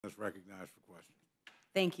Is recognized for question.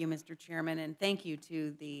 Thank you, Mr. Chairman, and thank you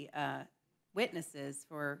to the witnesses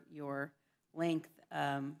for your length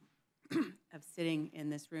of sitting in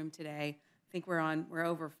this room today. I think we're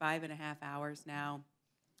over 5.5 hours now,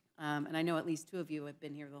 and I know at least 2 of you have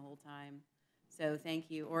been here the whole time. So thank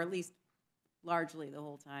you, or at least largely the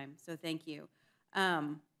whole time. So thank you.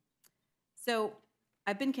 So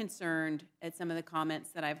I've been concerned at some of the comments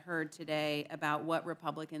that I've heard today about what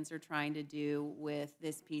Republicans are trying to do with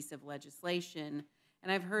this piece of legislation.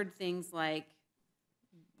 And I've heard things like,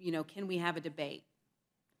 you know, can we have a debate?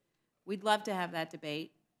 We'd love to have that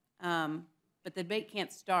debate, but the debate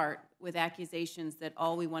can't start with accusations that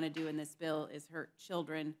all we want to do in this bill is hurt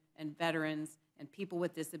children and veterans and people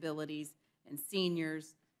with disabilities and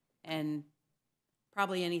seniors and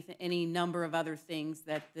probably any number of other things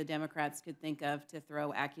that the Democrats could think of to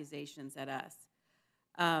throw accusations at us.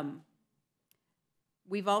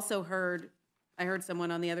 We've also heard, I heard someone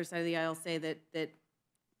on the other side of the aisle say that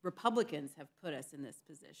Republicans have put us in this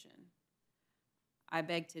position. I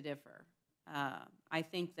beg to differ. I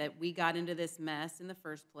think that we got into this mess in the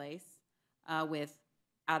first place with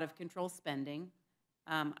out-of-control spending.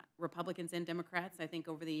 Republicans and Democrats, I think,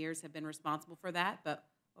 over the years have been responsible for that, but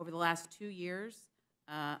over the last 2 years,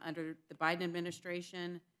 under the Biden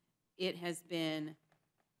administration, it has been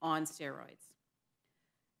on steroids.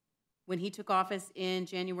 When he took office in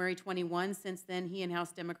January 21, since then, he and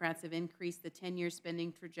House Democrats have increased the 10-year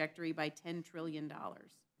spending trajectory by $10 trillion.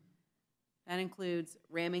 That includes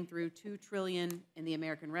ramming through $2 trillion in the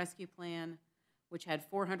American Rescue Plan, which had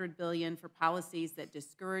 $400 billion for policies that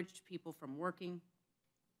discouraged people from working,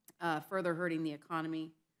 further hurting the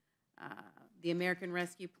economy. The American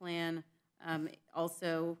Rescue Plan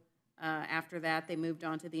also, after that, they moved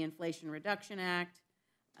on to the Inflation Reduction Act,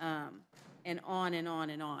 and on and on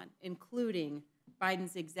and on, including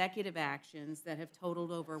Biden's executive actions that have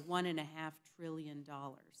totaled over $1.5 trillion.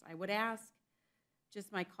 I would ask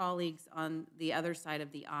just my colleagues on the other side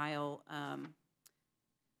of the aisle,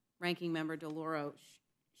 Ranking Member DeLauro,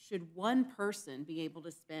 should one person be able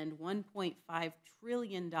to spend $1.5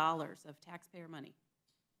 trillion of taxpayer money?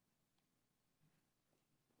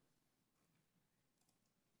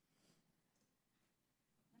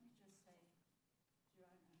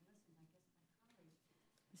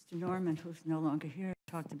 Mr. Norman, who's no longer here,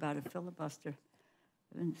 talked about a filibuster.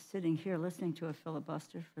 I've been sitting here listening to a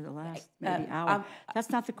filibuster for the last maybe hour. That's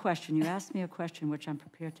not the question. You asked me a question which I'm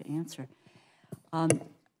prepared to answer.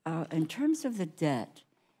 In terms of the debt,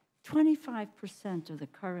 25% of the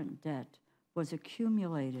current debt was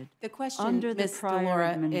accumulated the question, under the Ms. prior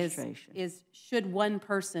DeLauro, administration. is should one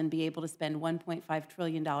person be able to spend $1.5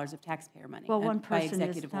 trillion of taxpayer money well, one by person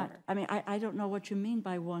executive is not, order? I mean, I don't know what you mean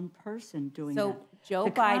by one person doing that. So Joe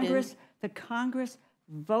Biden... The Congress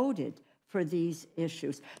voted for these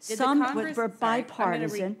issues. Did Some the Congress, were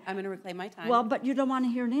bipartisan. I'm going to reclaim my time. Well, but you don't want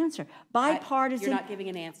to hear an answer. Bipartisan. You're not giving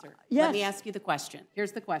an answer. Yes. Let me ask you the question.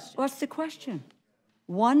 Here's the question. What's the question?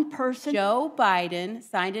 One person. Joe Biden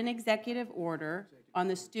signed an executive order on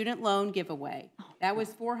the student loan giveaway. That was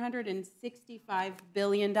 $465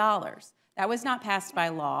 billion. That was not passed by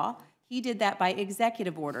law. He did that by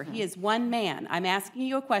executive order. He is one man. I'm asking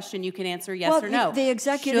you a question. You can answer yes or no. The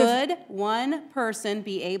executive... Should one person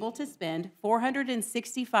be able to spend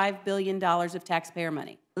 $465 billion of taxpayer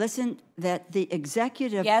money? Listen, that the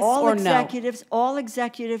executive... Yes all or executives, no? All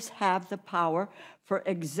executives have the power for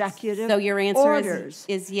executive orders. So your answer orders.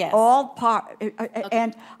 Is yes. Okay.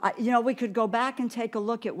 And, you know, we could go back and take a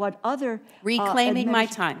look at what other... Reclaiming my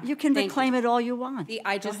time. You can reclaim it all you want.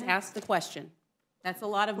 I just asked the question. That's a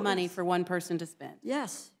lot of money for one person to spend.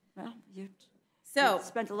 Yes. Well, you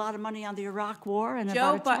spent a lot of money on the Iraq War and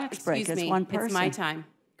about a tax break. Excuse me, one person. it's my time.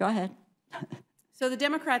 Go ahead. So the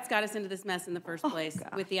Democrats got us into this mess in the first place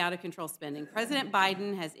with the out-of-control spending. President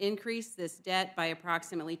Biden has increased this debt by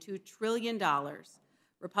approximately $2 trillion.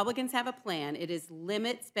 Republicans have a plan. It is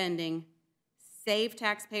limit spending, save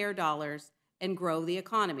taxpayer dollars, and grow the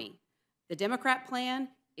economy. The Democrat plan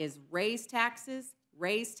is raise taxes,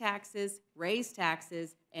 raise taxes, raise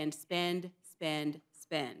taxes, and spend, spend,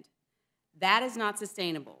 spend. That is not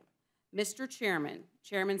sustainable. Mr. Chairman,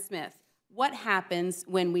 Chairman Smith, what happens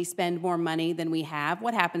when we spend more money than we have?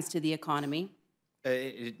 What happens to the economy?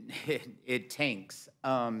 It tanks.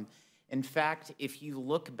 In fact, if you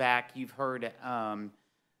look back, you've heard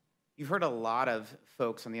a lot of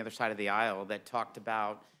folks on the other side of the aisle that talked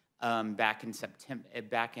about back in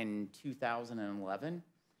 2011.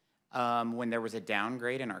 When there was a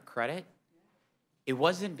downgrade in our credit, it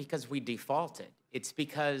wasn't because we defaulted. It's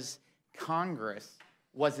because Congress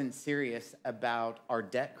wasn't serious about our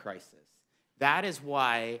debt crisis. That is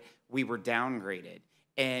why we were downgraded.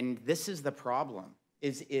 And this is the problem,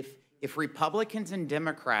 is if Republicans and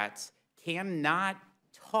Democrats cannot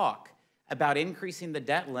talk about increasing the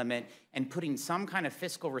debt limit and putting some kind of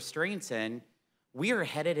fiscal restraints in, we are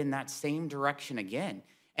headed in that same direction again.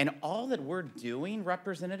 And all that we're doing,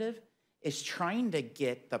 Representative, is trying to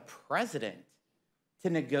get the president to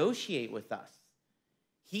negotiate with us.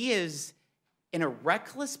 He is in a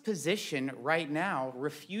reckless position right now,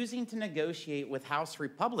 refusing to negotiate with House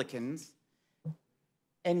Republicans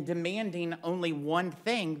and demanding only one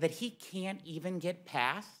thing that he can't even get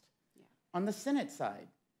passed on the Senate side.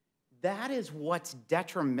 That is what's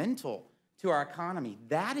detrimental to our economy.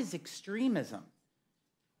 That is extremism.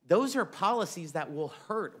 Those are policies that will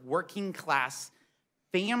hurt working class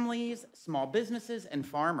families, small businesses, and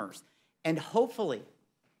farmers. And hopefully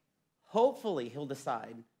he'll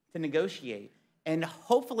decide to negotiate. And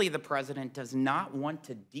hopefully the president does not want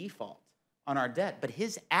to default on our debt. But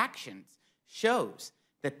his actions shows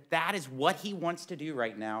that that is what he wants to do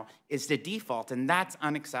right now, is to default, and that's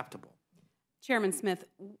unacceptable. Chairman Smith,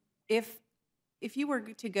 if you were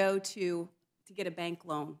to go to get a bank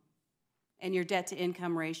loan and your debt to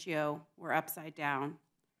income ratio were upside down,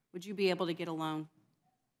 would you be able to get a loan?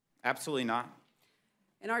 Absolutely not.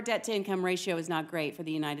 And our debt to income ratio is not great for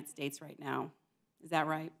the United States right now. Is that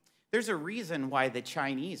right? There's a reason why the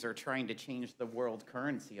Chinese are trying to change the world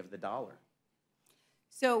currency of the dollar.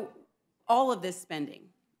 So all of this spending,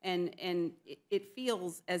 and it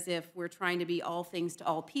feels as if we're trying to be all things to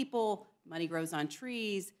all people, money grows on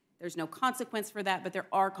trees, there's no consequence for that, but there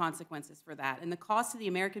are consequences for that. And the cost to the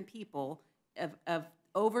American people of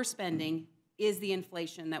overspending is the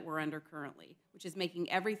inflation that we're under currently, which is making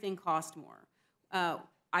everything cost more.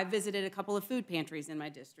 I visited a couple of food pantries in my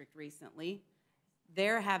district recently.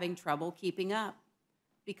 They're having trouble keeping up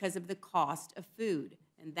because of the cost of food,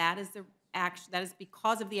 and that is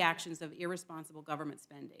because of the actions of irresponsible government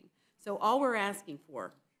spending. So all we're asking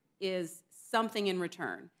for is something in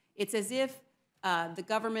return. It's as if the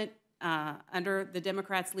government, under the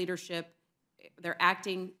Democrats' leadership, they're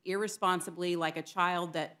acting irresponsibly like a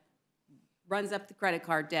child that runs up the credit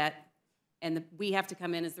card debt, and we have to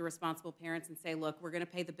come in as the responsible parents and say, look, we're going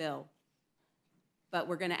to pay the bill, but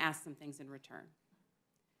we're going to ask some things in return.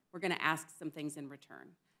 We're going to ask some things in return.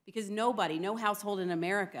 Because no household in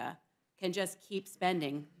America can just keep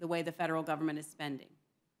spending the way the federal government is spending.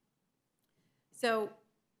 So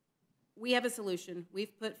we have a solution.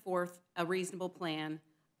 We've put forth a reasonable plan.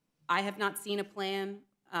 I have not seen a plan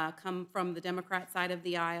come from the Democrat side of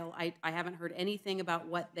the aisle. I haven't heard anything about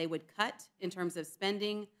what they would cut in terms of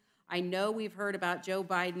spending. I know we've heard about Joe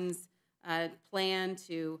Biden's plan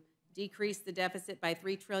to decrease the deficit by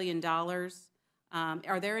 $3 trillion.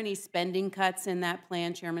 Are there any spending cuts in that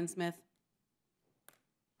plan, Chairman Smith?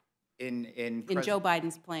 In Joe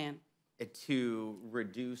Biden's plan? To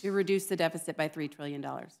reduce the deficit by $3 trillion.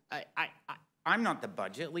 I'm not the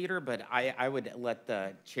budget leader, but I would let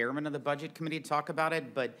the chairman of the budget committee talk about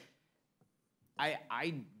it, but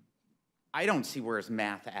I don't see where his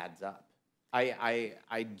math adds up.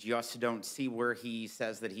 I just don't see where he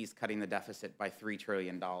says that he's cutting the deficit by $3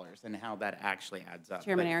 trillion and how that actually adds up.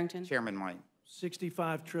 Chairman Arrington? Chairman White.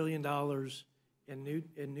 $65 trillion in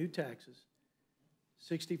new taxes.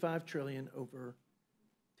 $65 trillion over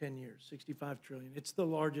 10 years, $65 trillion. It's the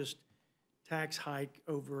largest tax hike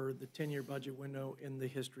over the 10-year budget window in the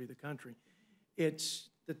history of the country. It's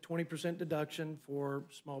the 20% deduction for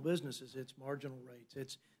small businesses. It's marginal rates.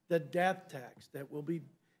 It's the death tax that will be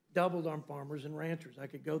doubled on farmers and ranchers. I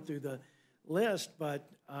could go through the list, but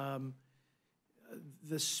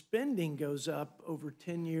the spending goes up over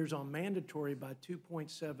 10 years on mandatory by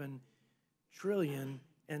 $2.7 trillion.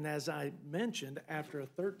 And as I mentioned, after a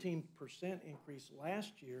 13% increase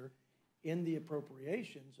last year in the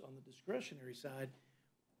appropriations on the discretionary side,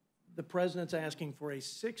 the president's asking for a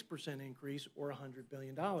 6% increase or $100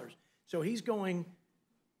 billion. So he's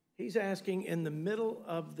asking in the middle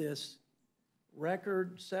of this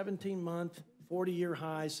record 17-month, 40-year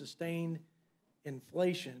high sustained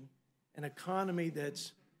inflation, an economy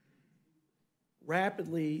that's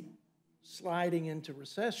rapidly sliding into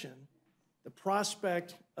recession, the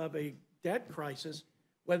prospect of a debt crisis,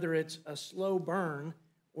 whether it's a slow burn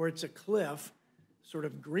or it's a cliff, sort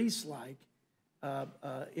of Greece-like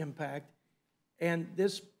impact. And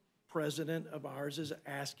this president of ours is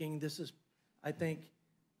asking, this is, I think,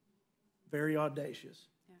 very audacious.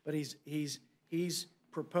 Yeah. But he's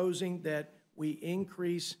proposing that we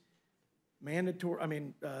increase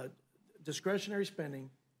discretionary spending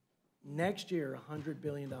next year, $100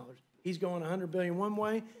 billion. He's going $100 billion one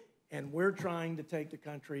way, and we're trying to take the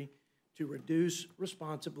country to reduce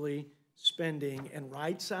responsibly, spending and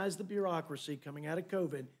right-size the bureaucracy coming out of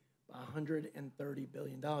COVID by $130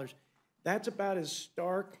 billion. That's about as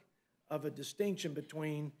stark of a distinction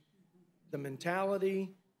between the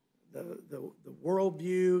mentality, the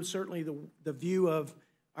worldview, certainly the view of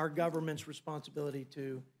our government's responsibility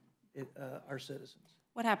to our citizens.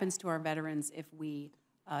 What happens to our veterans if we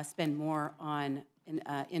spend more on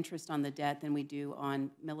interest on the debt than we do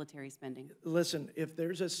on military spending? Listen, if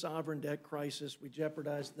there's a sovereign debt crisis, we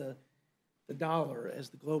jeopardize the dollar as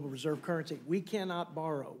the global reserve currency. We cannot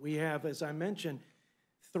borrow. We have, as I mentioned,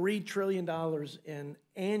 $3 trillion in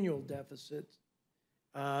annual deficits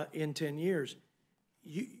in 10 years.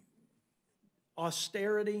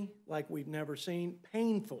 Austerity like we've never seen,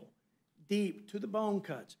 painful, deep, to the bone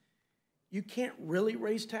cuts. You can't really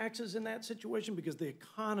raise taxes in that situation because the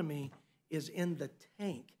economy is in the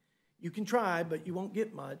tank. You can try, but you won't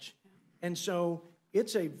get much. And so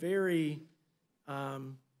it's a very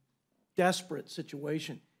desperate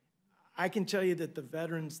situation. I can tell you that the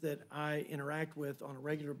veterans that I interact with on a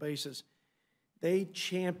regular basis, they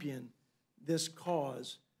champion this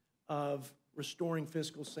cause of restoring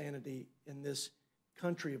fiscal sanity in this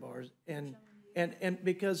country of ours. And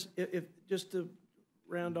because if just to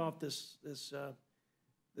round off this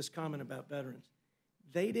comment about veterans,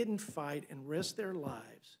 they didn't fight and risk their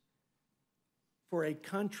lives for a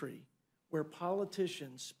country where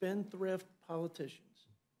politicians, spendthrift politicians,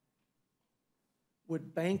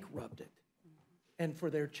 would bankrupt it, and for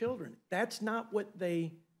their children. That's not what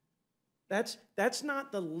that's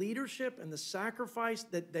not the leadership and the sacrifice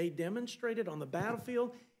that they demonstrated on the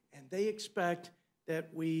battlefield, and they expect that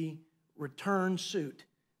we return suit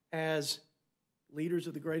as leaders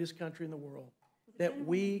of the greatest country in the world, that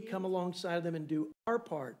we come alongside of them and do our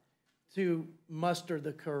part to muster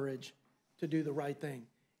the courage to do the right thing.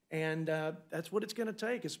 And that's what it's going to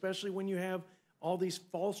take, especially when you have all these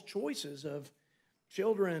false choices of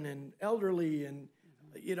children and elderly and,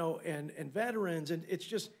 you know, and veterans. And it's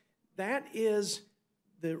just, that is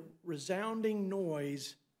the resounding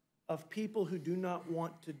noise of people who do not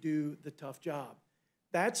want to do the tough job.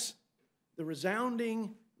 That's the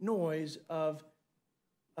resounding noise of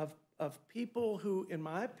people who, in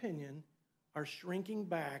my opinion, are shrinking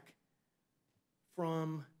back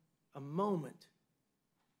from a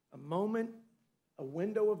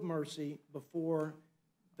window of mercy before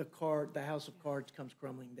the house of cards comes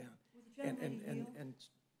crumbling down. And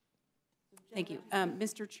Thank you.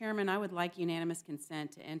 Mr. Chairman, I would like unanimous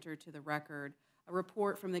consent to enter to the record a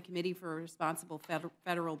report from the Committee for a Responsible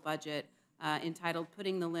Federal Budget entitled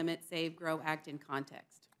Putting the Limit, Save, Grow Act in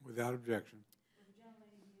Context. Without objection.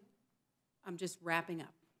 I'm just wrapping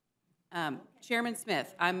up. Chairman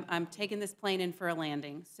Smith, I'm taking this plane in for a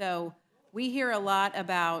landing. So we hear a lot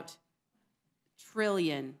about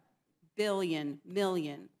trillion, billion,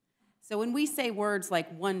 million. So when we say words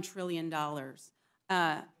like $1 trillion,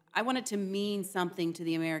 I want it to mean something to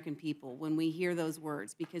the American people when we hear those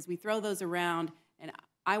words, because we throw those around, and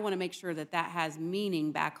I want to make sure that that has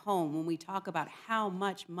meaning back home when we talk about how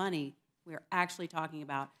much money we're actually talking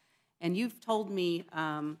about. And you've told me,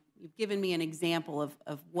 you've given me an example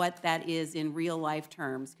of what that is in real life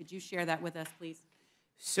terms. Could you share that with us, please?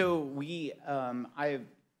 So we, the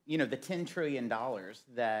 $10 trillion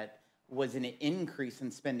that was an increase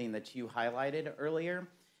in spending that you highlighted earlier,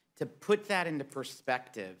 to put that into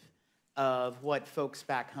perspective of what folks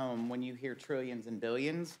back home, when you hear trillions and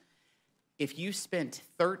billions, if you spent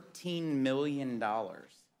 $13 million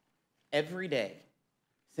every day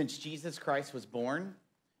since Jesus Christ was born,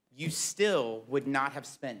 you still would not have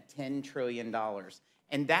spent $10 trillion.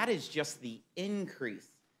 And that is just the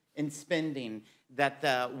increase in spending that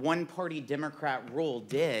the one-party Democrat rule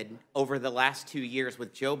did over the last 2 years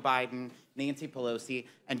with Joe Biden, Nancy Pelosi,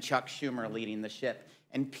 and Chuck Schumer leading the ship.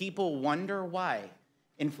 And people wonder why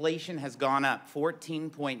inflation has gone up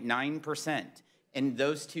 14.9% in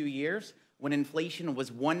those 2 years when inflation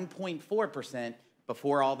was 1.4%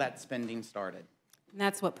 before all that spending started. And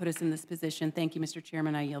that's what put us in this position. Thank you, Mr.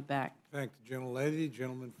 Chairman. I yield back. Thank the gentlelady.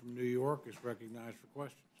 Gentleman from New York is recognized for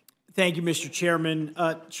questions. Thank you, Mr. Chairman.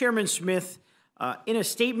 Chairman Smith, in a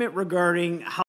statement regarding how